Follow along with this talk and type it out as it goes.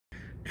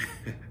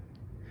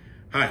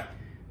Hi,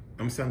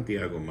 I'm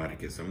Santiago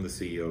Marquez. I'm the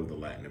CEO of the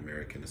Latin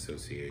American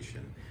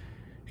Association,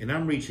 and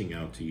I'm reaching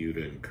out to you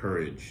to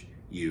encourage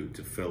you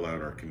to fill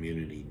out our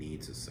Community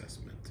Needs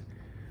Assessment.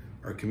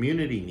 Our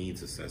Community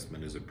Needs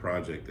Assessment is a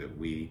project that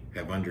we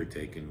have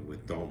undertaken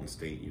with Dalton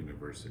State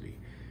University,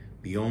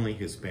 the only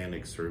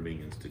Hispanic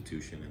serving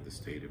institution in the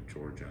state of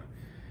Georgia,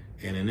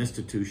 and an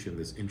institution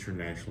that's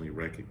internationally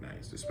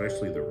recognized,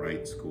 especially the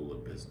Wright School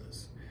of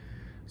Business.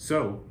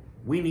 So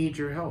we need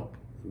your help.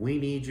 We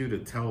need you to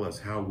tell us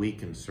how we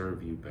can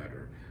serve you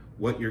better,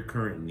 what your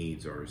current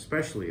needs are,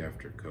 especially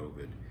after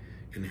COVID,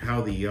 and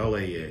how the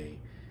LAA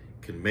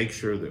can make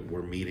sure that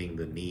we're meeting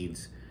the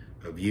needs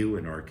of you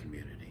and our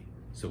community.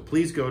 So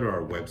please go to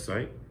our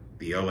website,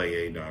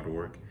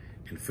 thelaa.org,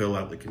 and fill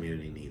out the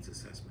Community Needs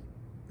Assessment.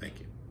 Thank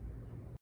you.